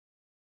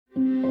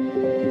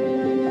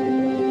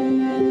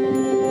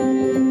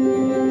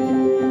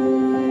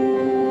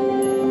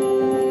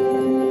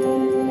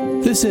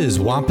This is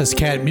Wampus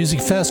Cat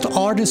Music Fest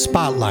Artist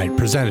Spotlight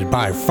presented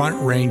by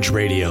Front Range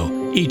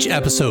Radio. Each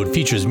episode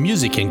features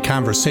music and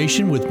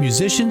conversation with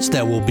musicians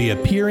that will be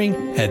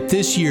appearing at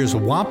this year's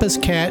Wampus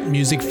Cat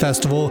Music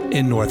Festival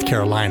in North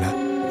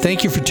Carolina.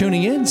 Thank you for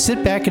tuning in.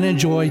 Sit back and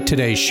enjoy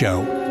today's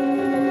show.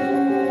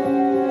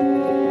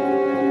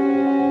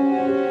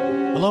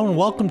 Hello and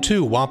welcome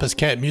to Wampus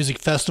Cat Music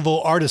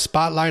Festival Artist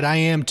Spotlight. I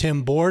am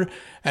Tim Board,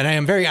 and I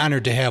am very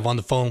honored to have on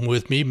the phone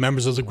with me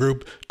members of the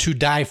group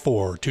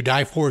 2DIGH4.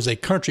 2DIGH4 is a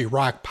country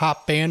rock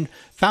pop band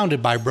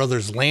founded by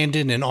brothers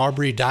Landon and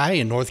Aubrey Dye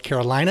in North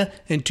Carolina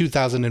in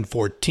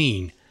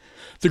 2014.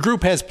 The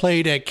group has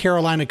played at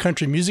Carolina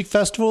Country Music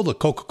Festival, the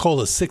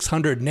Coca-Cola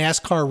 600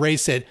 NASCAR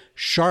race at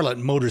Charlotte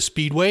Motor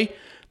Speedway.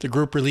 The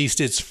group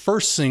released its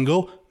first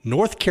single,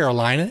 North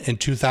Carolina, in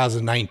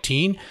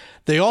 2019.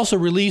 They also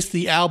released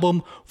the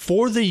album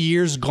For the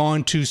Years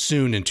Gone Too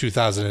Soon in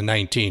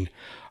 2019.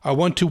 I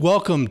want to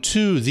welcome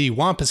to the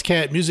Wampus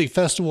Cat Music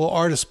Festival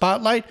Artist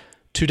Spotlight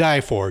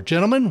 2DIGH4.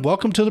 Gentlemen,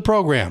 welcome to the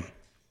program.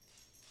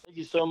 Thank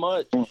you so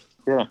much.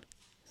 Yeah,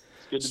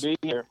 it's good to be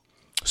here.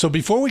 So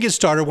before we get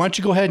started, why don't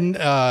you go ahead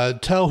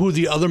and tell who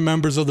the other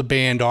members of the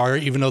band are,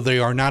 even though they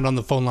are not on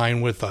the phone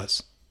line with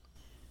us.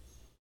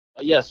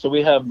 Yes, so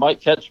we have Mike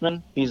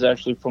Ketchman. He's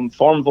actually from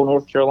Farmville,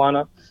 North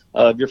Carolina.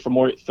 If you're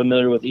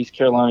familiar with East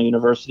Carolina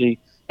University,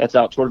 that's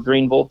out toward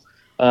Greenville,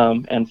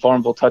 and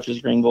Farmville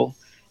touches Greenville.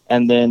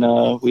 And then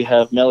we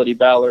have Melody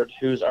Ballard,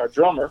 who's our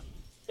drummer,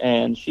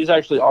 and she's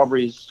actually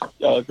Aubrey's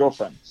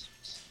girlfriend.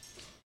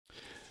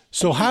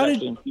 So how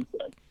did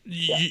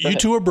you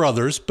two are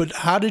brothers, but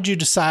how did you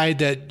decide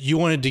that you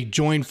wanted to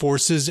join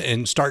forces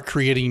and start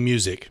creating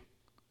music?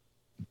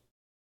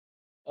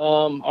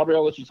 Aubrey,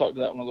 I'll let you talk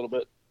to that one a little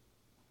bit.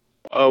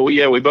 Oh,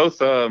 yeah, we both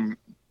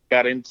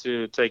got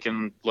into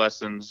taking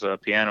lessons,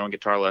 piano and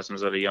guitar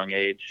lessons at a young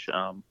age.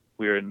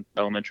 We were in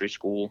elementary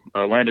school.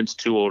 Landon's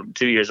 2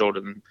 years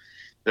older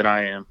than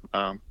I am.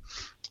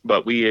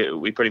 But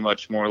we pretty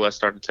much more or less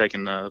started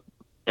taking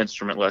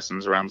instrument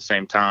lessons around the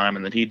same time.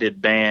 And then he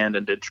did band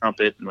and did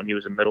trumpet when he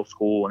was in middle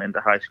school and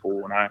into high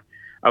school. And I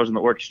was in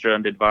the orchestra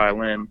and did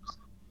violin.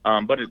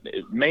 But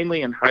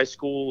mainly in high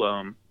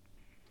school,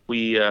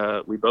 we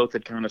both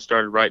had kind of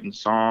started writing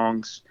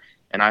songs.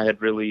 And I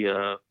had really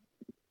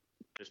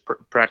just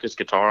practiced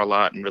guitar a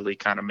lot and really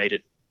kind of made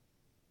it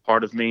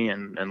part of me.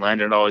 And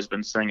Landon had always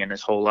been singing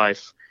his whole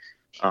life.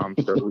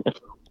 So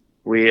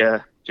we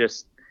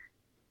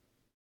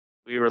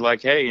were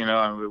like, hey, we ended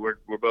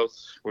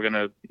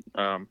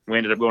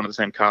up going to the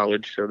same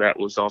college. So that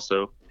was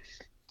also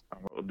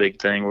a big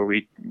thing where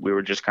we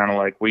were just kind of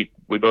like, we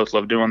both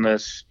love doing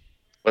this.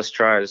 Let's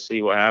try to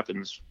see what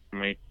happens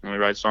when we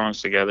write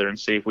songs together and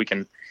see if we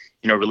can,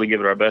 really give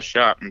it our best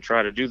shot and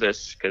try to do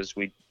this, because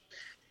we're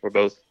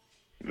both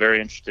very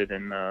interested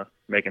in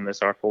making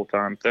this our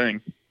full-time thing,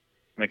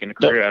 making a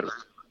career out of it.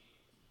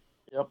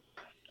 Yep.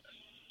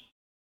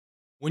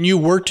 When you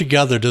work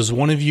together, does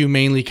one of you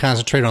mainly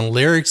concentrate on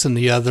lyrics and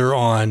the other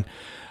on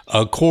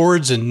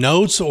chords and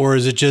notes, or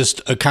is it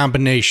just a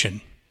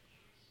combination?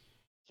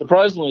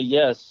 Surprisingly,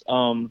 yes.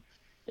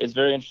 It's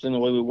very interesting the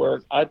way we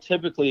work. I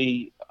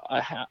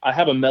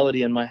have a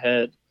melody in my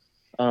head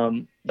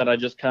that I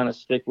just kind of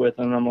stick with,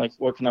 and I'm like,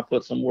 what can I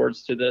put some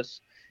words to this?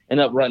 End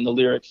up writing the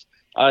lyrics.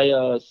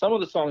 Some of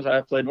the songs I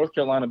have played, North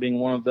Carolina being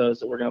one of those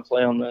that we're going to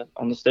play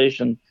on the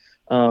station,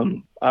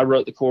 I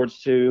wrote the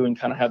chords to and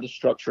kind of had the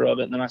structure of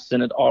it, and then I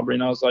sent it to Aubrey,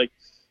 and I was like,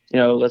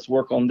 let's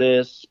work on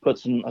this,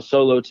 put a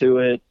solo to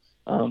it,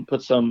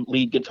 put some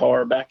lead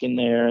guitar back in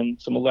there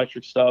and some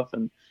electric stuff,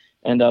 and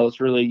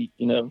let's really,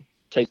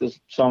 take this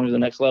song to the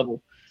next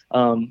level.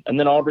 And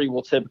then Aubrey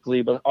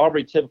typically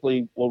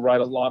will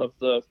write a lot of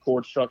the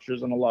chord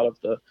structures and a lot of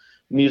the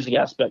music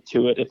aspect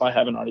to it if I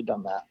haven't already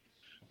done that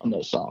on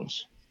those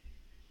songs.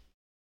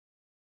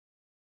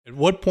 At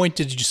what point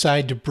did you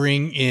decide to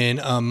bring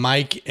in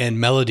Mike and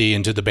Melody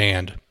into the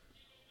band?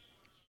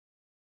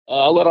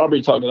 I'll let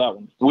Aubrey talk to that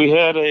one. We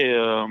had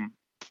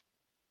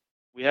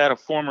a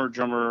former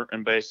drummer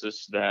and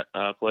bassist that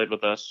played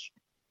with us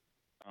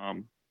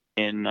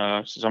in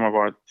some of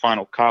our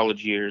final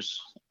college years,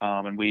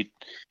 and they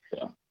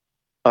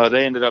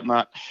ended up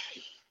not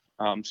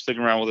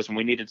sticking around with us, and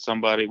we needed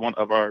somebody. One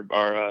of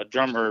our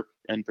drummer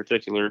in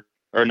particular,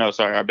 our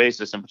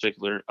bassist in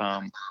particular,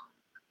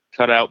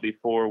 cut out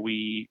before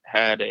we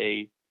had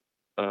a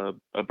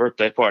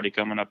birthday party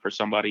coming up for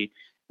somebody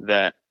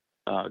that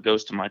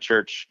goes to my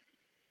church.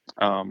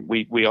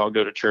 We all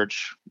go to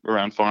church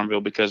around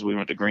Farmville because we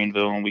went to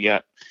Greenville, and we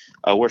got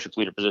worship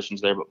leader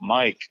positions there. But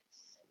Mike,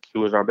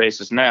 who is our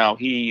bassist now,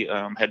 he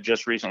had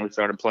just recently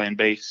started playing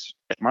bass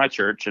at my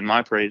church in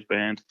my praise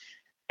band,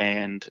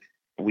 and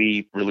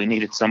we really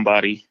needed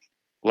somebody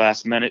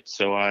last minute.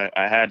 So I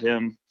had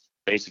him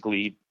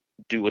basically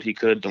do what he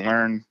could to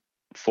learn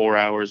 4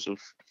 hours of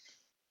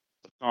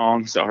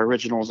songs, our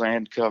originals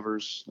and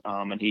covers,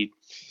 and he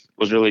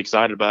was really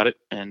excited about it.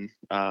 And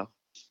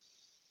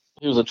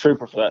he was a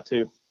trooper for that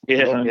too.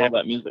 Yeah, learning all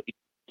that music.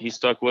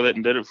 stuck with it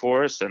and did it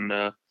for us.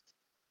 And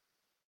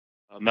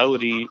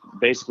Melody,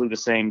 basically the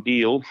same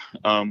deal.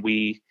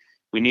 We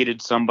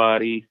needed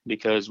somebody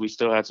because we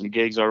still had some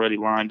gigs already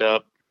lined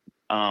up,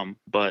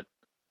 but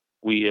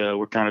we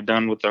were kind of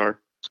done with our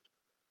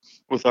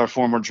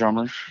former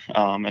drummer.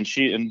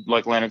 And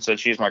like Landon said,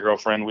 she's my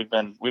girlfriend. We've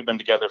been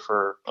together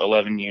for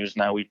 11 years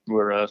now.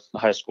 We're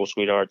high school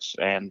sweethearts,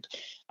 and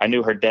I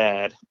knew her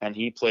dad, and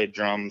he played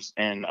drums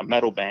in a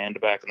metal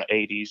band back in the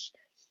 80s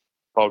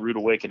called Rude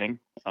Awakening,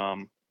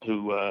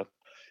 who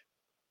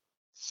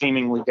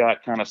seemingly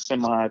got kind of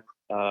semi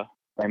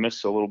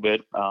famous a little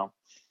bit,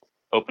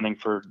 opening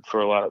for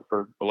a lot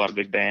of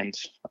big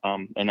bands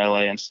in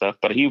LA and stuff.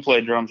 But he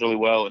played drums really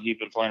well, and he'd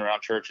been playing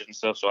around churches and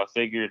stuff. So I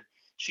figured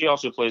she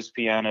also plays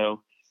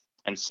piano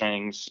and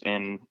sings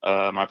in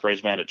my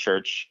praise band at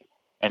church,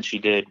 and she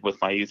did with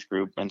my youth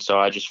group. And so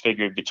I just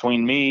figured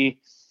between me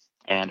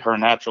and her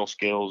natural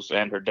skills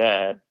and her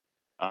dad,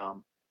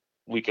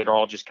 we could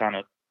all just kind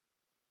of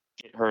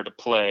get her to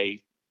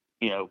play,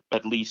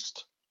 at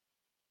least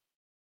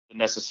the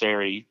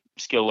necessary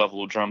skill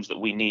level of drums that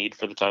we need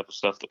for the type of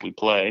stuff that we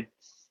play.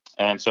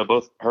 And so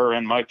both her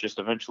and Mike just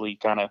eventually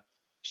kind of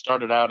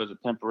started out as a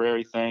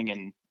temporary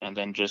thing, and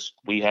then just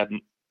we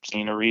hadn't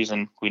seen a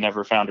reason. We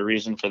never found a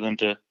reason for them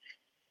to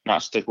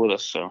not stick with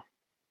us. So,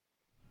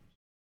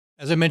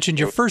 as I mentioned,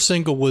 your first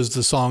single was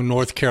the song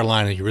North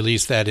Carolina. You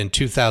released that in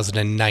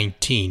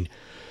 2019.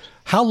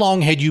 How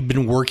long had you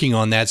been working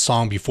on that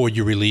song before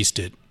you released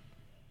it?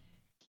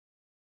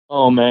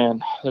 Oh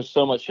man, there's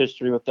so much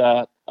history with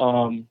that.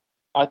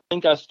 I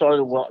think I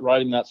started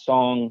writing that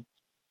song.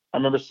 I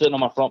remember sitting on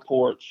my front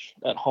porch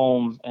at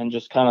home and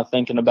just kind of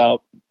thinking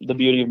about the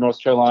beauty of North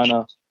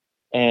Carolina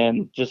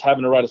and just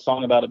having to write a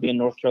song about it being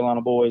North Carolina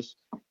boys.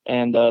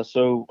 And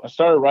so I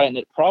started writing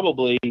it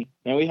probably,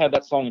 and we had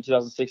that song in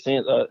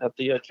 2016 at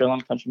the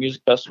Carolina Country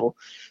Music Festival.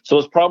 So it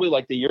was probably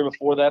like the year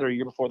before that or a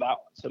year before that one.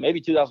 So maybe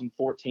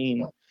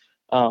 2014,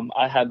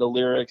 I had the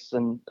lyrics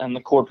and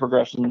the chord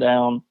progression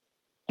down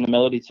and the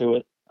melody to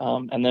it.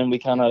 And then we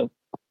kind of,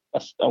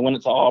 I went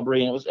to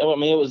Aubrey, and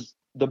it was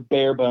the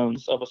bare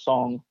bones of a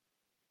song.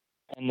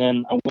 And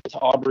then I went to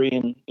Aubrey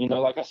and,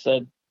 like I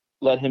said,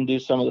 let him do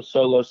some of the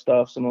solo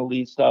stuff, some of the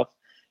lead stuff.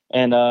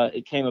 And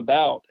it came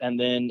about, and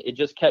then it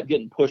just kept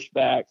getting pushed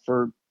back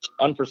for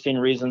unforeseen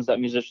reasons that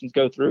musicians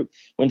go through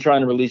when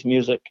trying to release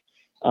music.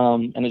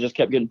 And it just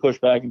kept getting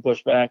pushed back.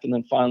 And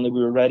then finally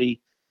we were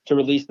ready to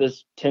release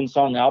this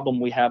 10-song album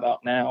we have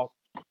out now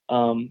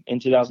in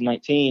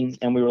 2019.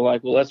 And we were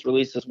like, well, let's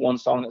release this one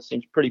song that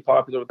seems pretty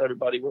popular with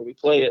everybody where we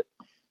play it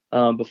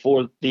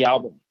before the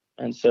album.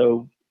 And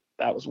so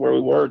that was where we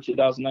were,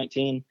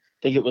 2019.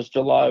 I think it was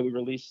July we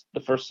released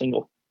the first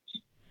single.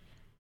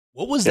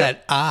 What was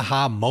that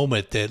aha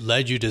moment that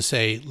led you to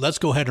say, let's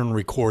go ahead and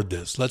record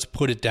this? Let's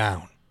put it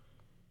down.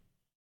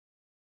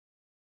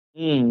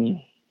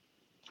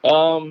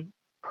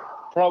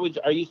 Probably,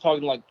 are you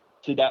talking like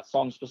to that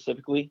song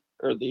specifically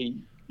or the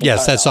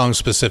Yes, that song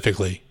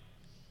specifically.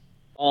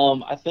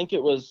 I think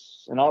it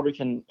was, and Aubrey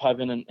can pipe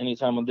in any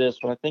time on this,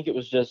 but I think it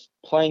was just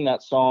playing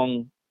that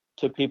song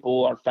to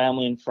people, our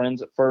family and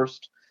friends at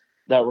first,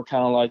 that were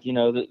kind of like,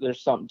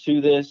 there's something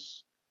to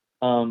this.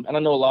 And I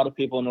know a lot of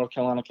people in North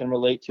Carolina can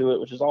relate to it,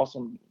 which is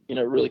awesome,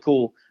 really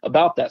cool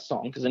about that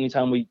song. Because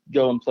anytime we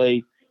go and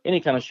play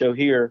any kind of show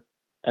here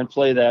and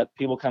play that,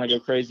 people kind of go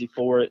crazy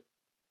for it.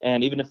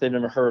 And even if they've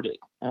never heard it.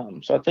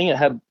 So I think it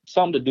had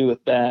something to do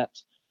with that.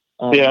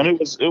 And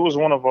it was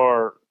one of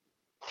our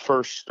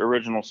first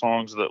original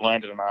songs that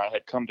Landon and I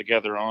had come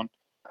together on,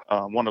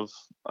 one of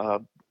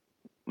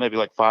maybe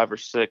like 5 or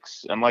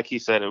 6. And like he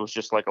said, it was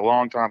just like a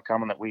long time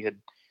coming that we had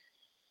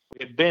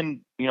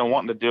been,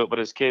 wanting to do it. But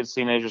as kids,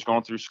 teenagers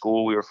going through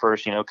school, we were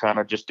first, kind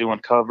of just doing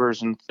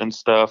covers and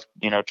stuff,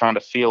 trying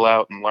to feel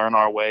out and learn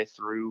our way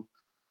through.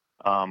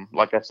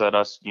 Like I said,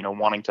 us,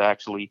 wanting to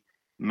actually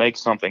make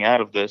something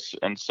out of this.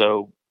 And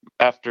so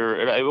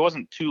after, it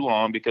wasn't too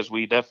long because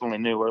we definitely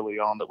knew early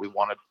on that we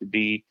wanted to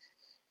be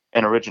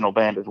an original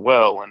band as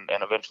well, and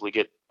eventually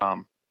get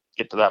to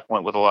that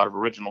point with a lot of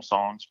original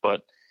songs.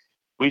 But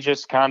we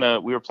just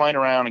we were playing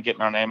around and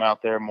getting our name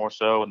out there more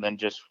so, and then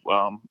just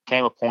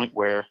came a point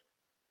where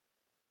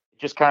it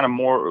just kind of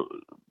more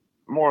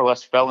or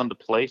less fell into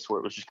place, where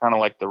it was just kind of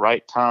like the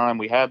right time.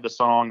 We had the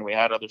song, and we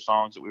had other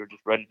songs that we were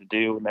just ready to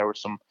do, and there were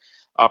some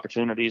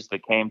opportunities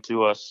that came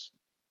to us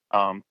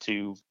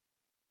to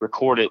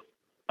record it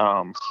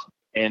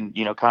in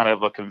kind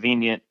of a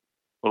convenient,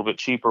 a little bit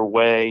cheaper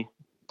way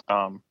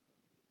to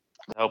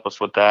help us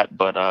with that.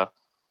 But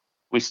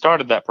we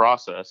started that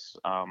process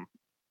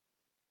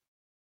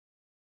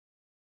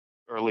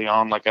early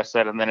on, like I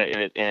said, and then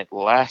it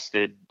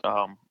lasted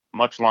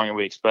much longer than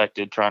we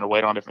expected, trying to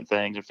wait on different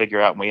things and figure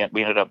out. And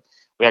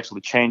we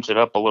actually changed it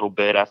up a little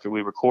bit after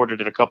we recorded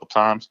it a couple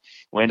times.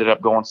 We ended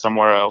up going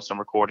somewhere else and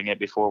recording it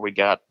before we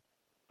got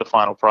the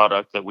final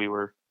product that we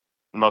were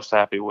most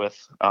happy with.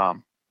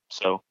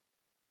 So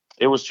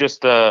it was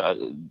just, I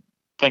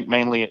think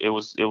mainly it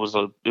was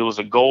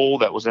a goal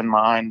that was in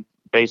mind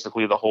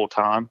basically the whole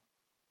time,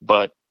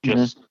 but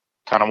just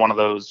kind of one of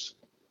those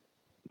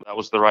that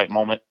was the right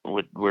moment.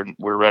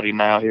 We're ready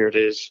now. Here it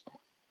is.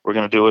 We're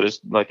going to do it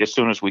as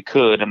soon as we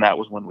could, and that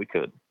was when we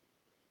could.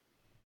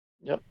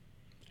 Yep.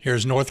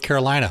 Here's North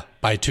Carolina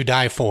by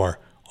 2DIGH4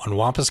 on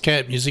Wampus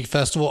Cat Music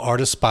Festival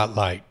Artist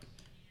Spotlight.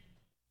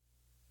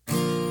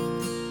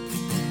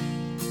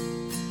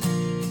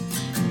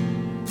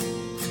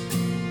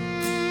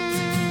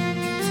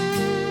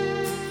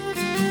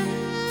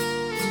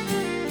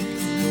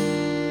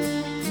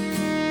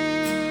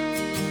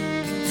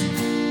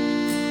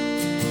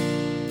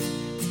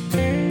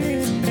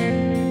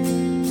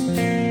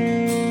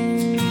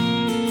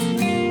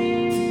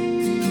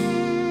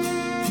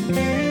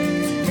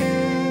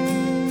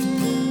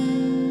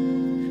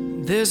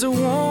 There's a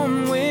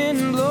warm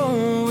wind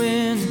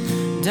blowing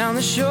down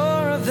the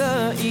shore of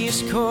the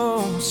East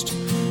Coast,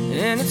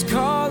 and it's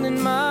calling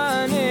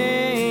my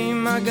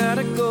name. I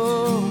gotta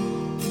go.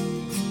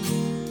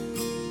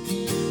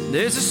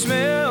 There's a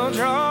smell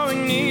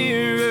drawing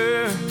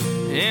nearer,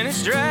 and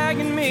it's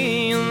dragging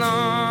me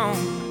along.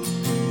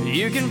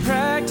 You can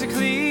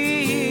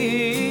practically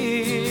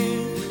hear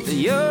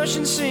the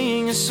ocean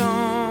sing a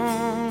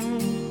song.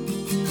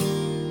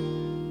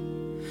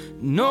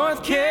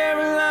 North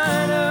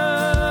Carolina,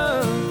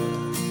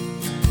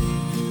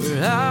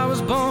 where I was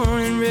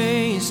born and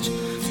raised,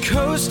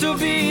 coastal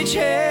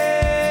beaches,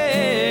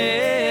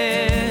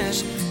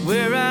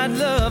 where I'd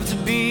love to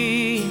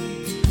be.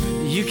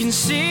 You can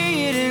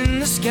see it in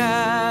the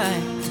sky,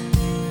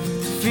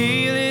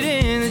 feel it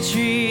in the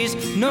trees.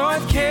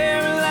 North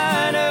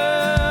Carolina,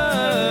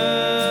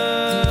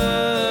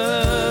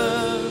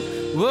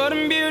 what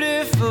a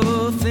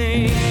beautiful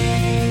thing.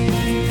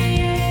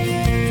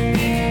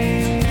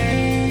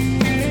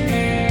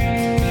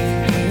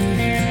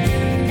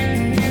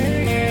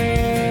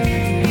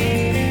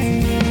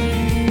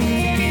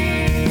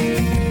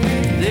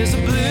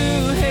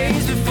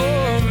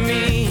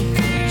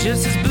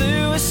 Just as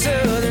blue as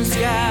southern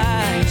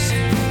skies,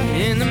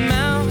 in the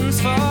mountains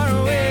far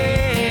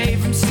away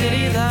from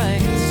city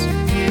lights.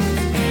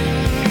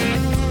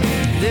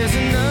 There's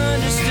an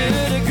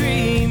understood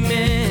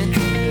agreement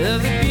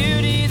of the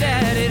beauty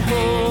that it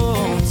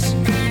holds,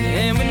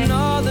 and when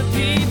all the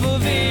people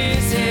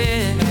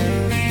visit,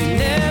 you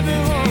never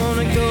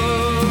wanna go.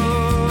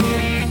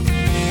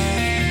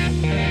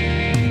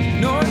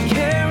 North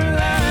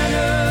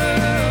Carolina,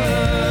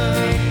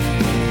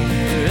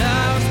 where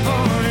I was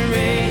born and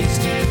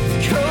raised,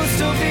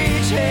 coastal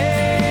beaches,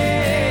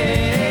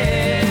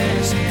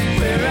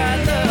 where I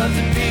love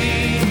to be.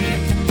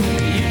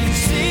 You can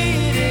see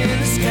it in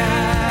the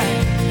sky,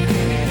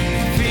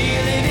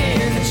 feel it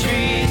in the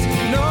trees.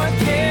 North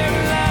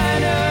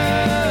Carolina,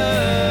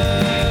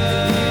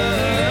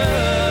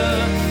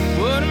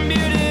 what a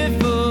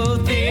beautiful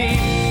thing.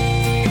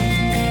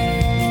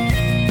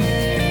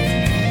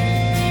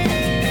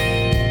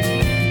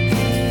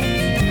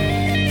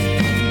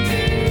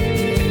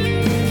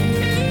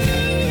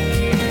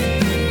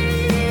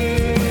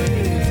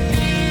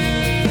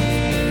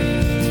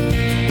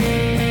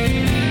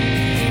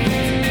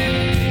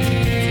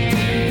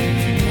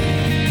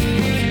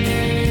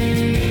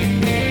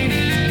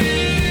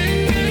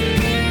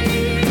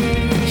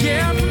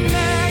 Yeah, from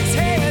Nags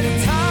Head to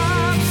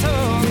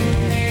Thompson,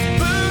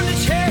 Boone to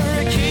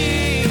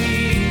Cherokee,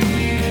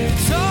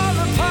 it's all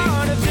a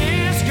part of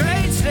this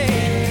great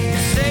state.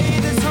 Say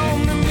this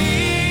home to me,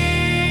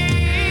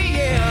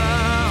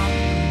 yeah.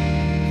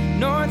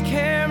 North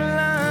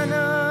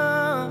Carolina,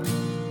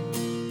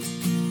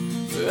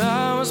 where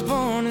I was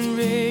born and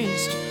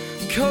raised,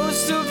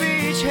 coastal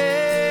beaches,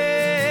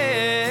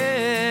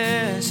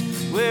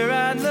 where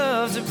I'd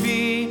love to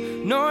be.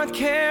 North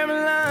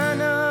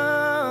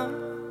Carolina,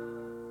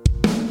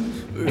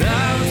 where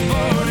I was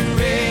born and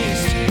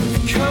raised,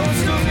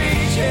 coastal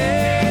beaches,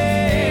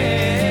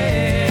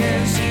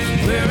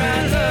 where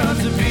I love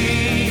to be.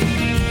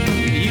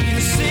 You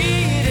can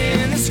see it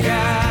in the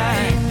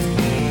sky,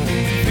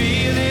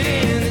 feel it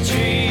in the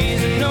trees.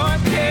 In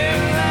North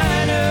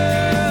Carolina,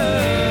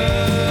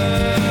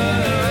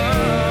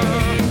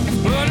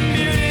 what a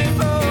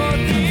beautiful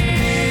thing.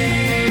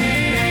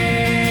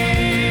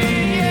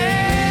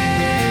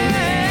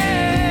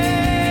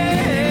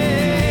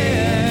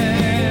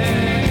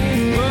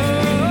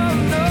 Oh,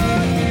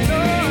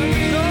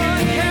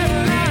 North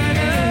Carolina,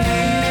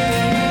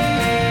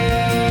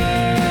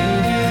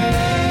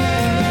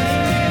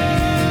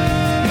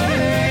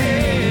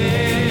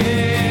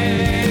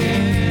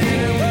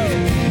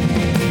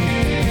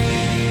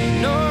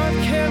 North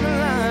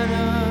Carolina.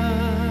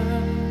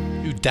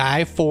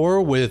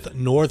 2DIGH4 with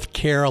North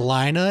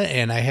Carolina,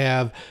 and I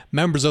have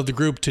members of the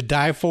group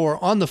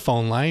 2DIGH4 on the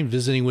phone line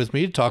visiting with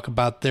me to talk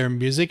about their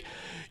music.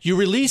 You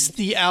released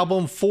the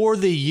album For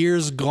the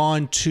Years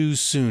Gone Too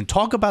Soon.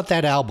 Talk about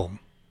that album.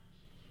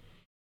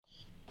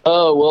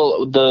 Oh,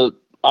 well,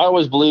 I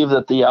always believe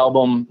that the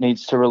album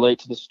needs to relate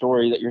to the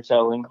story that you're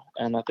telling,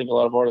 and I think a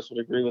lot of artists would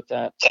agree with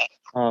that.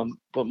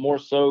 But more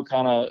so,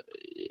 kind of,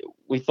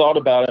 we thought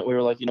about it. We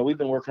were like, we've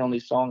been working on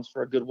these songs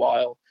for a good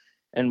while,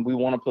 and we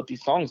want to put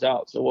these songs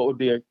out. So what would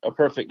be a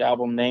perfect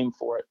album name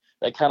for it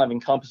that kind of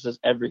encompasses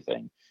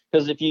everything?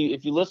 because if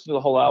you listen to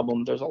the whole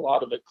album, there's a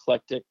lot of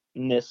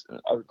eclecticness.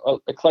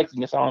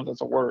 Eclecticness, I don't know if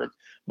that's a word,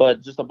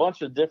 but just a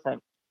bunch of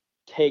different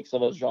takes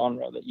of a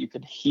genre that you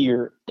could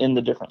hear in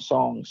the different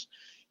songs.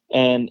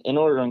 And in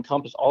order to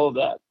encompass all of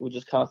that, we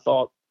just kind of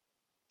thought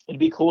it'd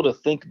be cool to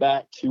think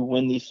back to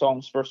when these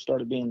songs first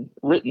started being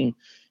written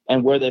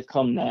and where they've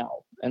come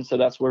now. And so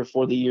that's where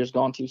For the Years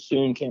Gone Too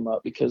Soon came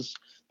up, because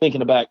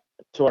thinking back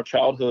to our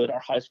childhood, our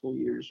high school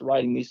years,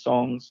 writing these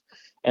songs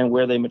and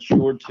where they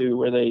matured to,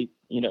 where they,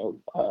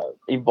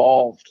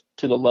 evolved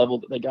to the level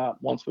that they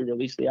got once we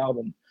released the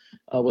album,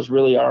 was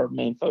really our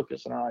main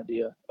focus and our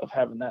idea of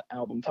having that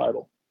album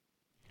title.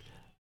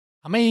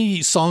 How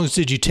many songs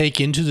did you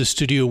take into the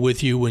studio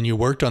with you when you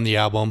worked on the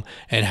album,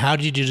 and how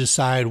did you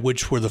decide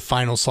which were the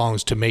final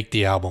songs to make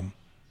the album?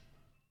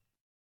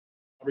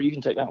 You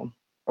can take that one.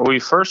 Well, we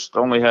first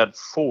only had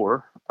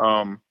 4.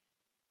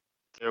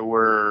 There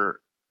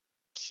were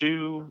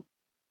 2,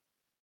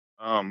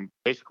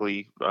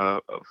 basically,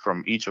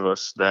 from each of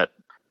us, that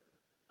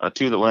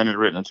 2 that Len had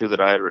written and 2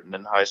 that I had written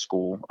in high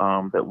school,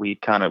 that we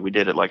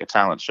did it like a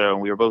talent show,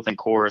 and we were both in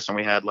chorus, and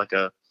we had like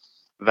a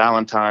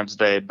Valentine's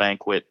Day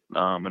banquet,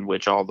 in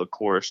which all the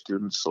chorus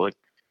students like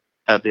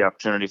had the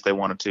opportunity, if they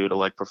wanted to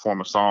like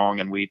perform a song,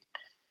 and we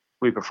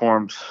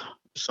performed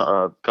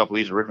a couple of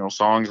these original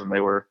songs, and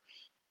they were,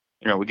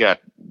 we got,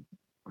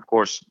 of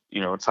course,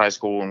 it's high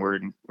school and we're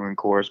in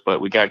chorus,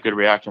 but we got good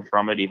reaction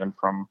from it, even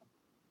from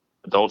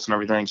adults and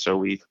everything. So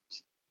we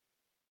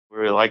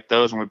really liked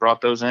those, and we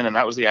brought those in, and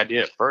that was the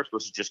idea at first,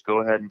 was to just go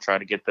ahead and try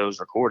to get those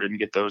recorded and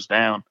get those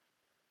down.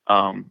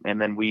 And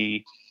then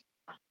we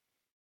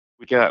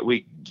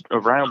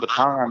around the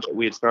time that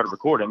we had started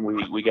recording,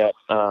 we got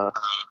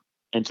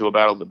into a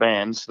battle of the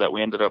bands that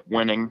we ended up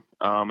winning,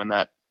 and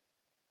that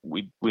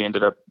we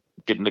ended up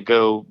getting to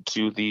go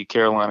to the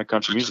Carolina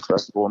Country Music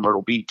Festival in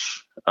Myrtle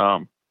Beach,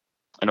 and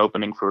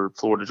opening for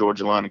Florida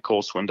Georgia Line and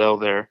Cole Swindell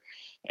there.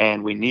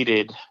 And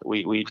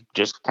we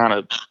just kind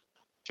of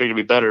figured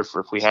it'd be better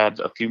if we had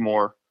a few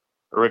more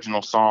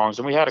original songs,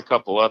 and we had a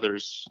couple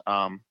others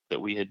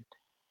that we had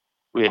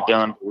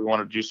done. We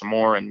wanted to do some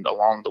more, and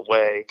along the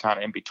way, kind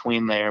of in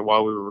between there,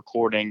 while we were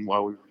recording,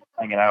 while we were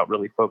hanging out,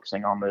 really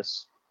focusing on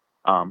this,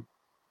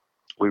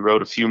 we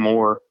wrote a few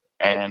more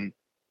and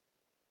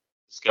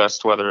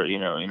discussed whether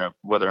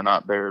whether or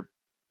not they're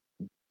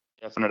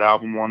definite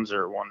album ones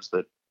or ones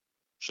that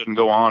shouldn't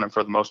go on. And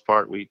for the most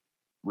part, we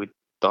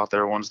thought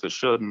there were ones that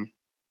should, and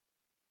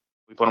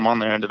we put them on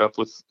there. Ended up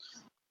with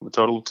a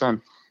total of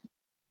 10.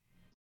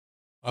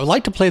 I would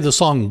like to play the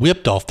song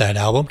 "Whipped" off that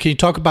album. Can you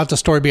talk about the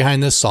story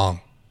behind this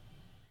song?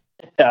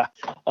 Yeah,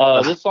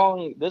 this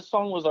song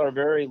was our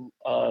very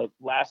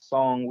last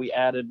song we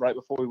added right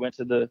before we went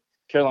to the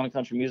Carolina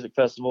Country Music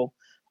Festival.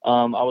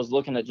 I was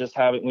looking at just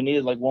we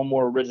needed like one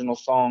more original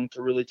song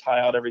to really tie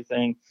out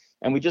everything,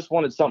 and we just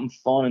wanted something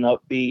fun and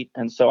upbeat.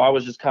 And so I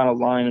was just kind of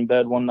lying in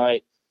bed one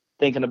night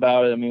thinking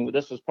about it. I mean,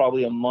 this was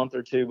probably a month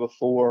or 2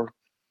 before,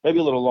 maybe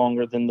a little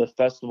longer than the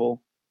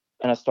festival,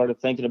 and I started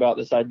thinking about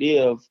this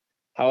idea of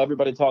how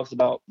everybody talks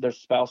about their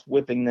spouse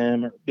whipping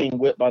them, or being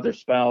whipped by their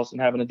spouse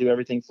and having to do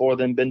everything for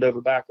them, bend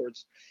over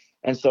backwards.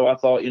 And so I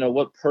thought,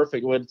 what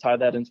perfect way to tie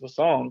that into a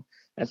song.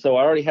 And so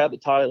I already had the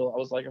title. I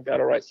was like, I've got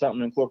to write something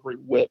to incorporate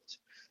whipped.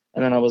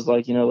 And then I was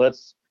like,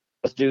 let's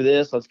do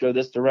this. Let's go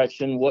this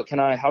direction.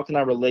 How can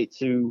I relate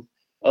to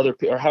other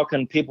people, or how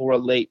can people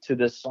relate to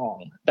this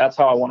song? That's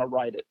how I want to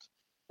write it.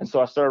 And so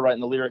I started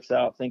writing the lyrics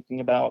out, thinking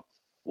about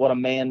what a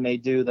man may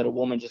do that a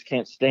woman just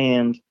can't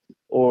stand,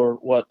 or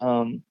what,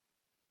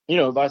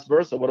 vice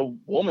versa, what a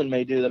woman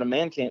may do that a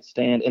man can't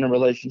stand in a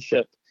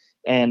relationship,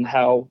 and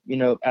how,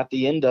 at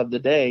the end of the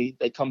day,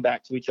 they come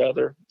back to each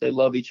other, they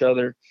love each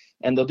other,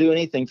 and they'll do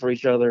anything for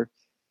each other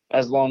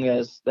as long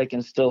as they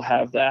can still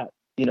have that,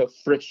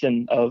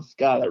 friction of,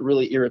 God, that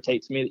really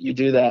irritates me that you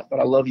do that, but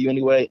I love you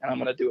anyway, and I'm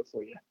going to do it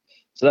for you.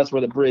 So that's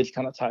where the bridge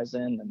kind of ties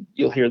in, and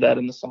you'll hear that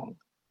in the song.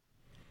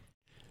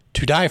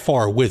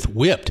 2DIGH4 with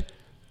 "Whipped"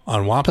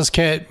 on Wampus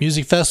Cat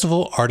Music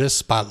Festival Artist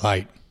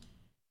Spotlight.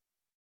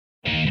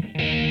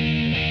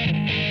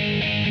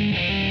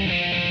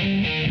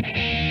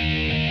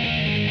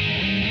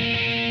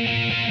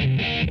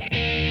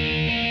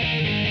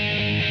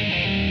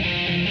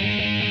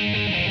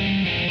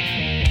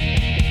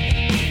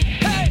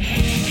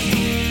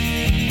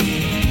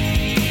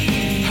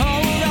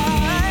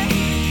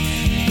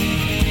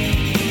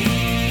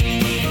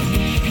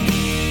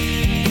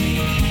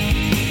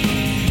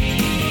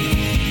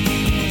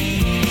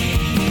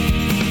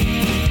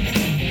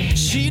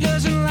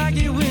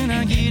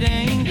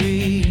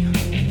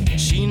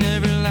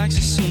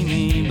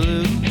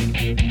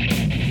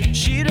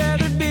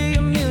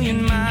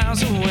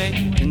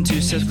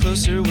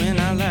 Closer when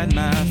I light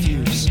my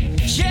fuse.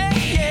 Yeah,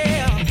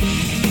 yeah.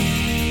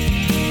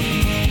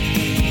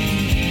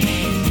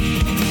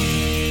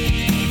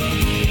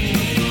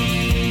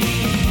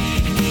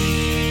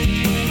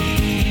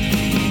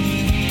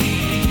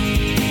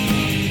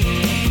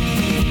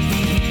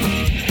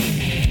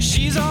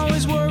 She's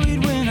always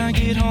worried when I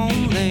get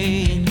home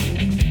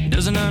late.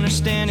 Doesn't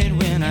understand it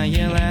when I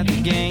yell at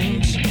the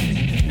games.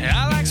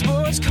 I like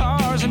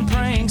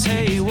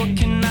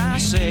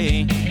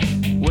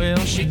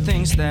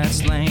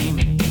that's lame.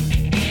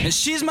 And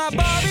she's my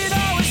Barbie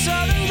doll with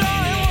southern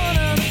drawl, and one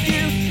of the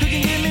few who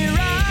can get me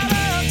right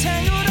up,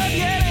 tangled up,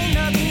 yet ain't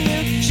nothing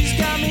new. She's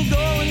got me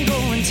going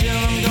till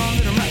I'm gone,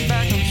 but I'm right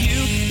back on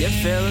cue. Yeah,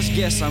 fellas,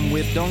 guess I'm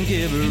whipped, don't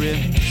give her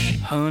it.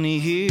 Honey,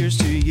 here's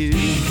to you.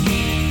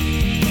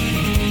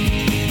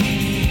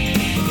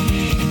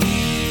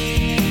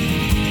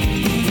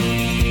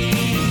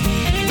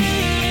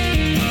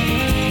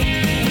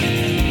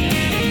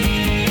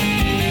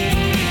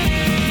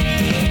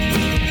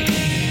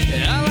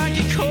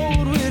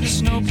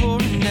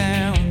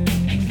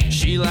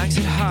 Likes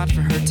it hot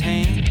for her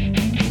tan.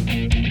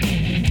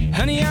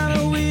 Honey, I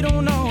know we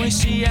don't always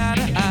see eye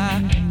to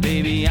eye.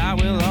 Baby, I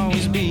will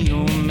always be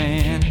your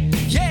man.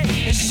 Yeah,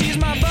 and she's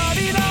my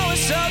Barbie doll with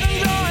southern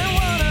drawl, and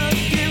one of the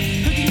few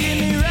who can get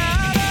me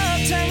right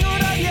up,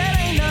 tangled up, yet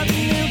ain't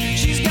nothing new.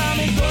 She's got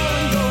me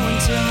going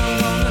till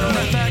I'm gone, and I'm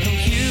right back on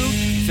cue.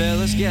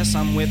 Fellas, guess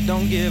I'm whipped,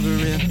 don't give her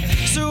it.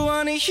 So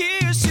honey,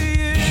 here's to you.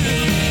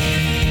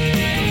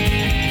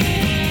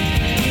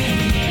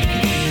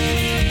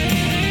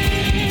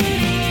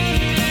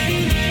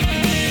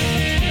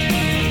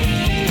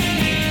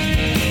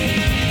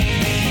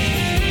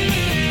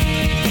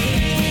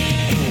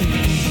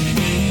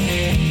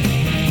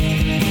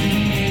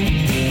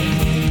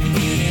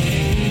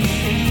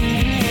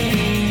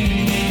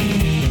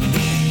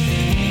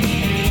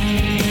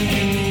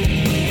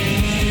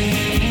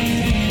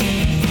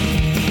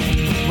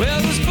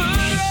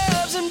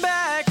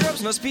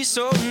 Must be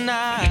so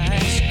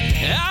nice.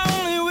 I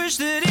only wish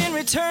that in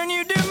return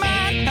you do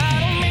mine. I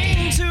don't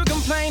mean to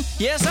complain.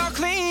 Yes, I'll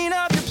clean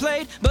up your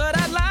plate, but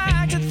I'd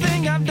like to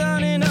think I've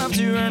done enough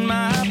to earn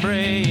my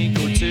break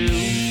or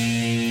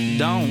two.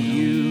 Don't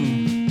you?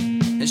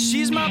 And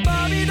she's my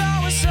Barbie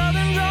doll with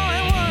southern drawl,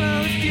 and one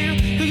of the few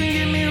who can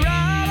get me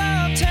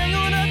right up,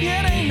 tangled up,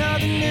 yet ain't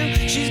nothing new.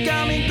 She's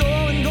got me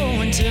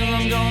going till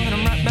I'm gone, and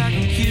I'm right back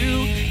on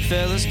cue.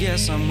 Fellas,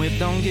 guess I'm whipped,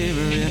 don't give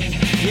her it.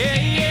 Yeah,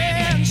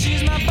 yeah, and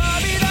she's my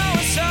Barbie doll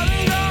with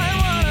southern drawl, and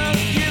one of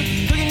the few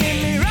who can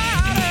get me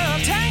right up,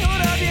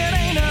 tangled up, yet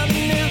ain't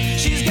nothing new.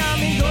 She's got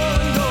me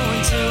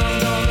going till I'm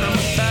gone, and I'm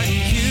right back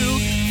on cue.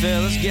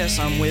 Fellas, guess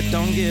I'm whipped,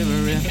 don't give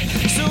her it.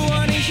 So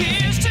honey,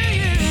 here's to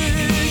you,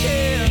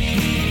 yeah.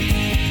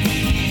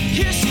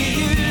 Here's to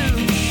you.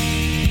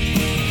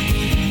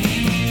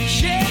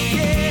 Yeah,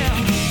 yeah.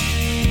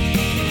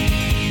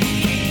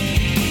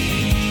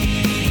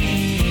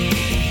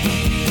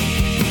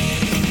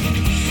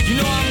 You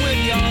know I'm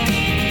with y'all.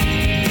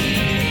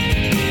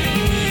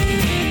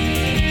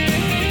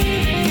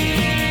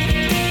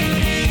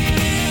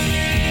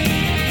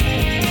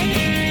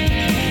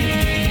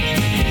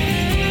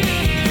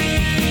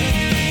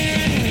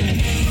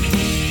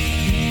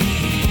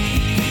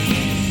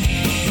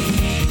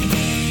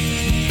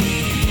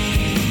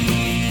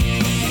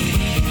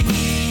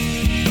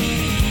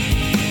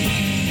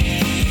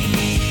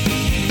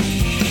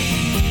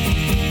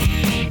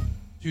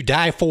 To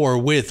Die For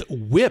with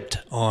Whipped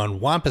on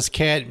Wampus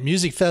Cat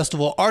Music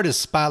Festival Artist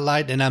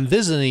Spotlight, and I'm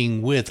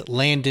visiting with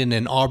Landon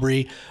and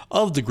Aubrey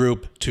of the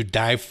group To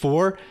Die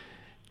For.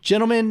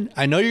 Gentlemen,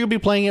 I know you're going to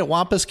be playing at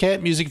Wampus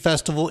Cat Music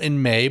Festival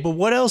in May, but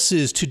what else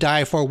is To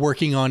Die For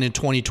working on in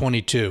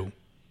 2022?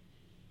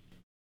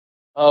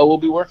 We'll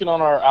be working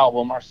on our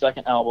album, our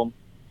second album.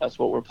 That's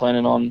what we're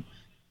planning on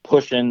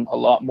pushing a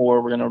lot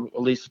more. We're going to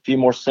release a few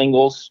more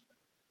singles,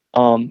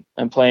 and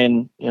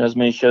playing as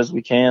many shows as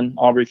we can.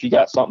 Aubrey, if you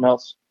got something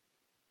else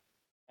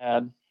to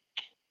add.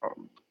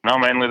 No,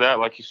 mainly that,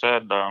 like you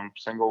said,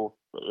 single,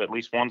 at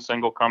least one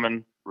single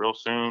coming real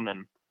soon,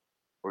 and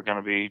we're going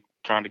to be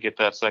trying to get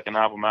that second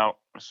album out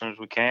as soon as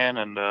we can,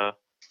 and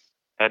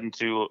heading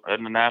to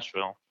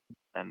Nashville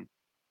and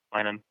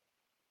planning,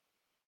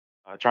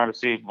 trying to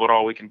see what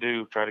all we can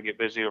do, try to get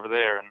busy over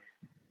there and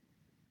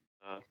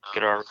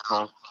get our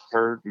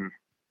heard and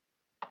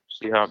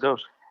see how it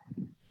goes.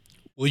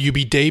 Will you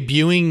be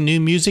debuting new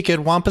music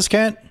at Wampus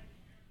Cat?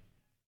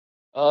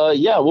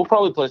 Yeah, we'll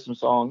probably play some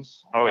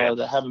songs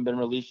that haven't been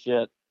released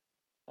yet,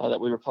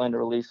 that we were planning to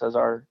release as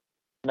our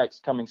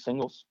next coming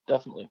singles,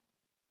 definitely.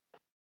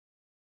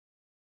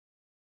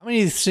 How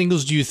many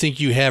singles do you think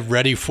you have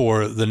ready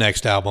for the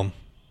next album?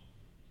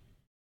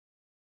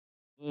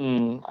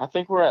 I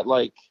think we're at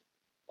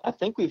I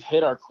think we've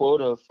hit our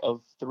quota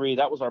of 3.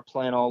 That was our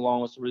plan all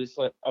along, was to release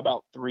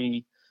about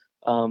 3.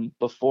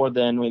 Before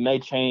then, we may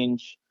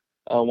change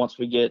once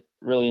we get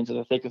really into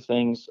the thick of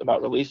things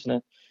about releasing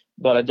it.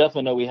 But I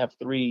definitely know we have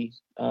 3.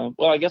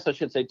 Well, I guess I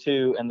should say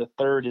 2, and the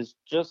third is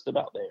just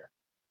about there.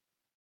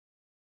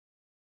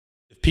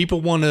 If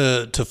people want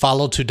to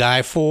follow To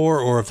Die For,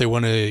 or if they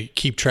want to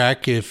keep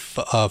track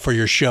for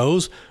your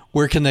shows,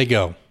 where can they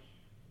go?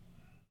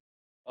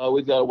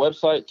 We've got a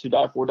website,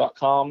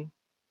 2DIGH4.com,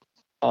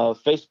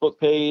 Facebook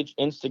page,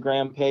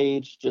 Instagram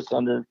page, just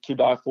under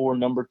 2DIGH4,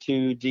 number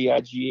 2,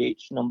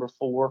 DIGH, number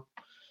 4.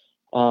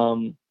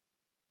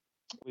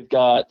 We've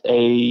got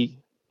a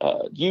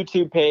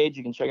YouTube page.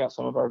 You can check out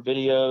some of our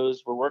videos.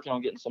 We're working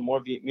on getting some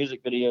more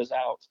music videos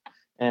out.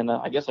 And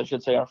I guess I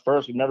should say our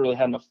first. We've never really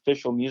had an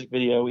official music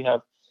video. We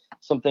have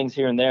some things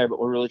here and there, but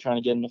we're really trying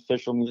to get an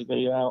official music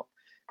video out.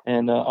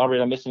 And Aubrey,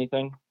 did I miss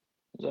anything?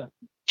 Is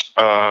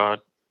that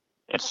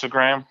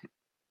Instagram?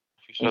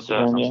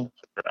 Instagram, yeah.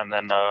 And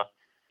then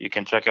you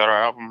can check out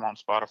our album on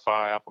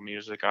Spotify, Apple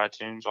Music,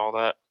 iTunes, all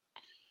that.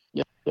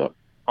 Yep.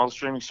 All the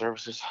streaming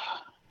services.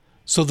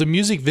 So the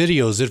music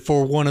video, is it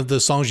for one of the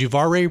songs you've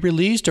already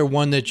released or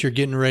one that you're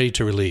getting ready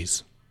to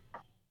release?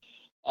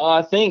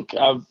 I think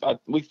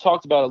we've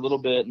talked about it a little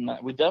bit, and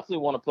we definitely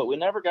want to put. We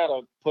never got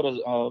to put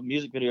a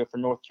music video for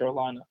North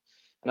Carolina,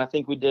 and I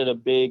think we did a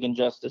big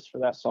injustice for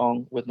that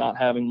song with not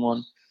having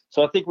one.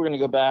 So I think we're going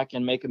to go back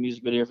and make a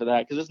music video for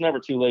that because it's never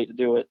too late to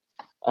do it.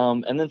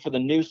 And then for the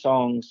new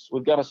songs,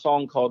 we've got a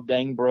song called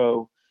 "Dang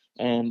Bro"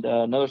 and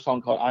another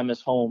song called "I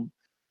Miss Home,"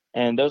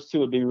 and those two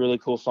would be really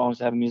cool songs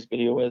to have a music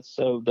video with.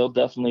 So they'll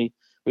definitely.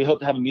 We hope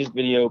to have a music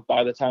video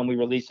by the time we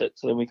release it,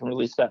 so that we can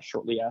release that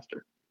shortly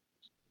after.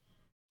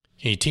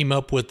 Can you team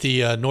up with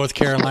the North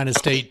Carolina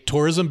State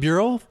Tourism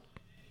Bureau?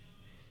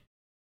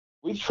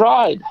 We've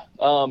tried.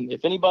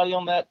 If anybody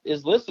on that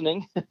is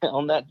listening,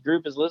 on that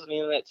group is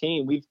listening to that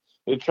team, we've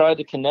tried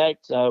to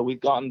connect.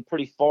 We've gotten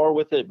pretty far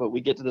with it, but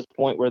we get to this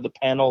point where the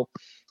panel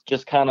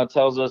just kind of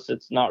tells us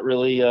it's not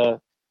really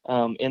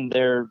in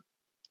their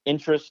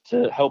interest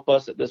to help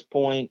us at this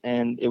point,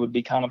 and it would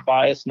be kind of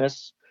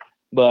biasness.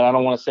 But I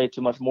don't want to say too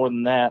much more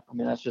than that. I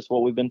mean, that's just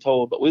what we've been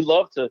told. But we'd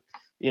love to,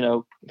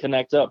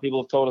 connect up.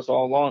 People have told us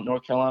all along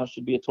North Carolina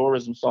should be a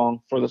tourism song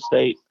for the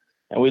state,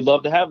 and we'd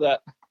love to have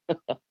that.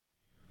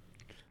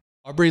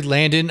 Aubrey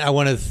Landon, I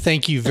want to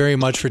thank you very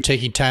much for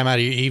taking time out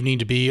of your evening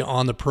to be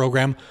on the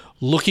program.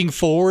 Looking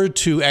forward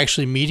to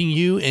actually meeting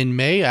you in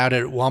May out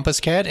at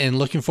Wampus Cat, and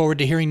looking forward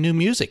to hearing new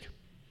music.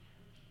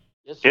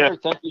 Yes, sir. Yeah.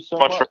 Thank you so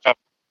much.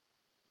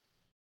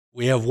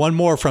 We have one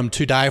more from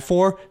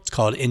 2DIGH4. It's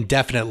called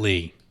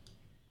Indefinitely.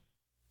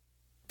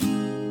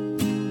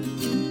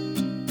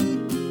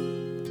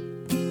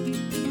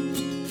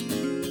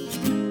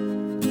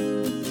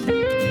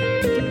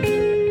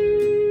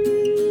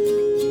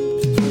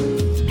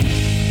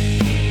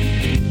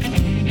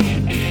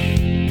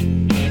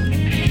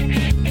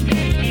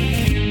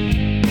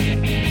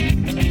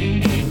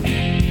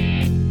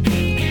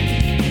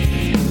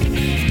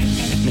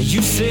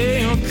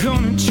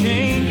 Gonna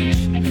change,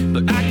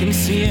 but I can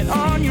see it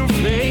on your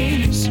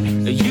face.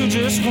 You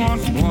just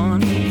want one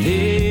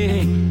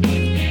thing.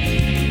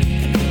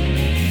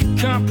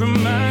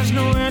 Compromise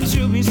nowhere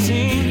to be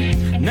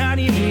seen, not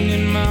even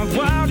in my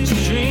wildest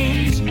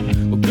dreams.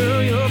 Well,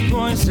 girl, you're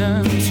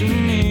poison to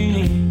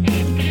me.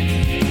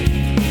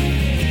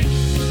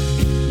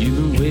 You've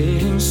been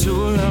waiting so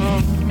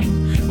long.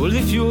 Well,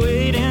 if you're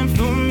waiting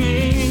for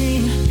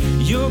me,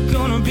 you're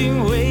gonna be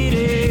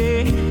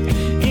waiting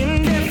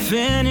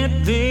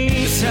indefinitely.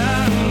 I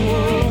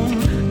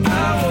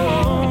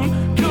won't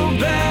go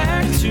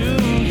back to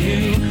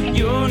you.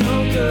 You're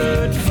no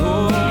good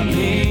for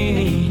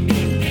me.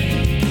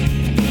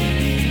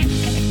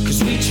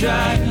 'Cause we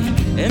tried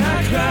and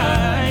I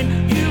cried.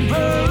 You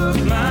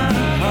broke my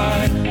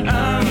heart.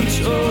 I'm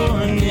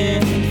torn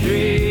in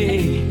three.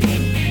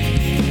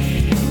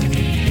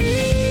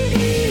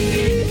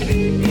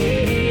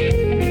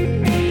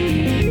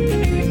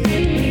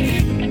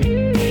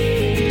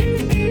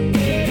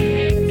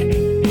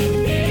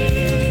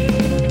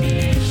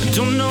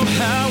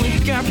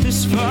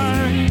 This far,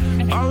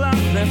 all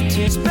I've left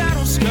is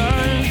battle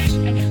scars.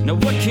 Now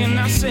what can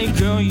I say,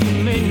 girl, you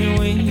made me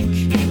weak.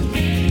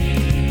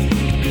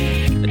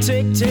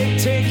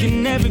 Take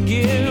and never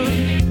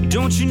give.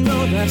 Don't you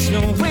know that's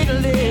no way to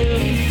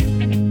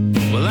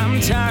live? Well, I'm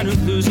tired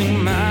of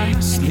losing my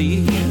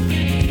sleep.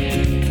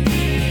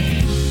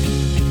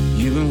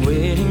 You've been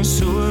waiting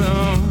so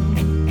long.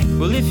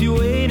 Well, if you're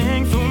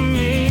waiting for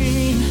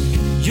me,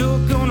 you're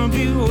gonna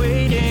be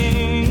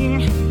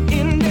waiting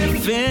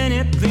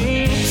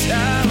indefinitely.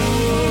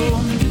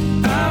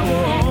 I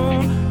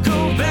won't go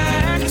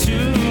back to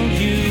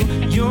you.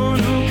 You're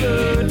no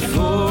good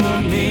for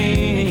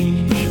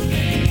me.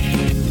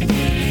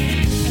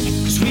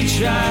 'Cause we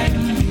tried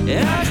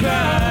and I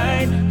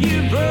cried.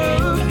 You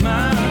broke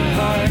my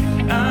heart.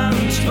 I'm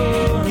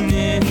torn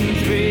in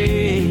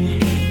three.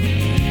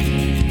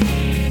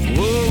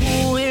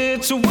 Whoa,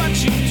 it's what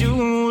you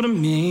do to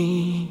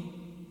me.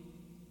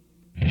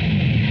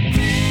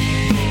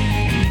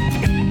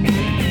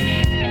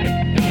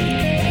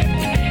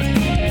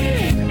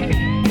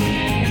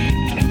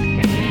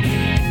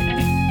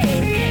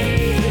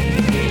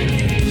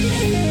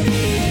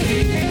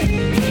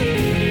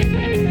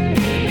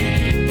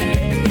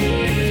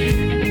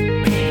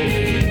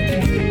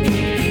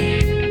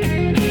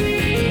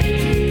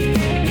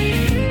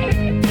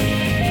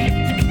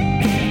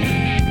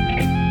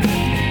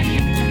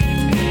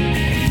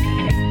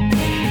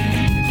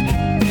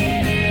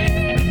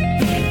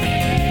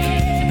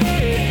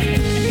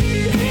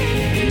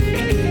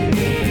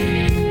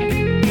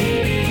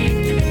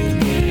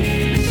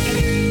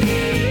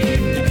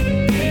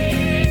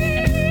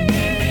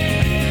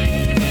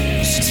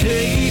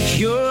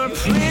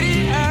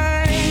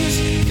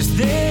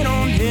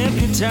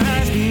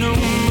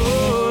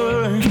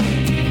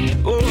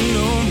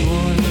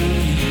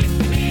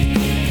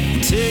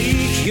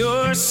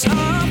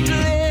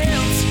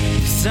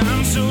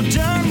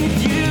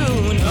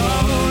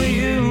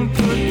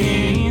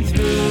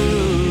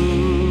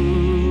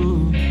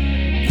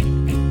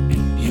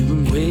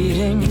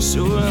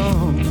 so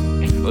long.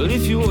 Well,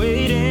 if you're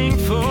waiting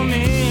for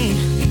me,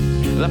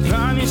 well, I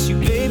promise you,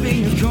 baby,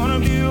 you're gonna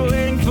be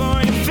waiting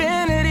for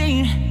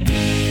infinity.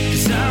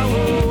 'Cause I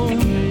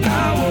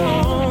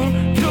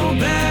won't go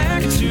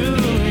back to you.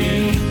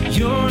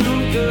 You're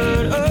no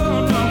good,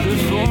 oh, no good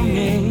for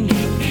me.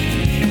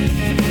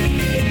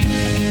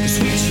 'Cause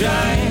we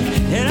tried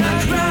and I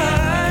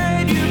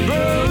cried, you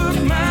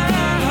broke my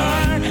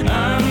heart.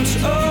 I'm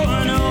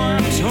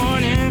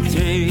torn in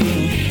three.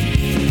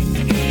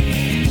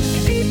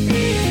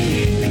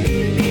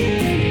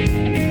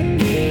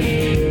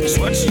 It's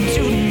what you do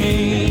to me.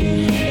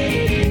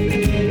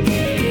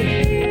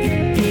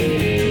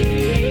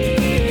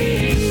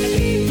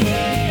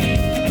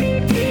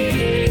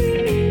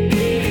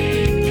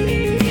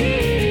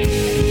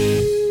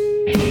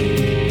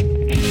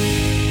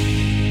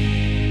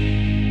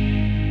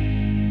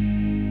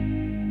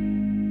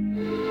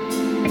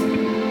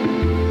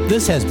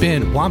 This has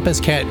been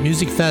Wampus Cat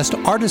Music Fest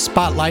Artist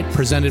Spotlight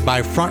presented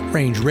by Front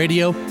Range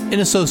Radio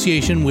in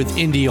association with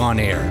Indie On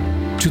Air.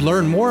 To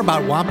learn more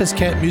about Wampus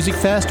Cat Music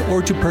Fest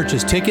or to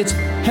purchase tickets,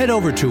 head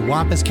over to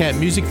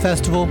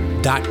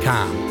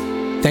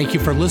wampuscatmusicfestival.com. Thank you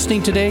for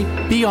listening today.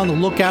 Be on the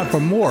lookout for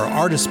more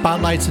artist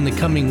spotlights in the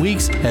coming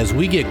weeks as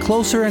we get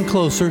closer and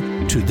closer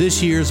to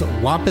this year's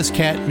Wampus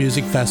Cat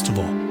Music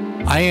Festival.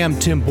 I am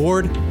Tim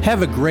Board.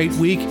 Have a great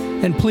week,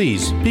 and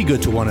please be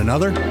good to one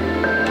another.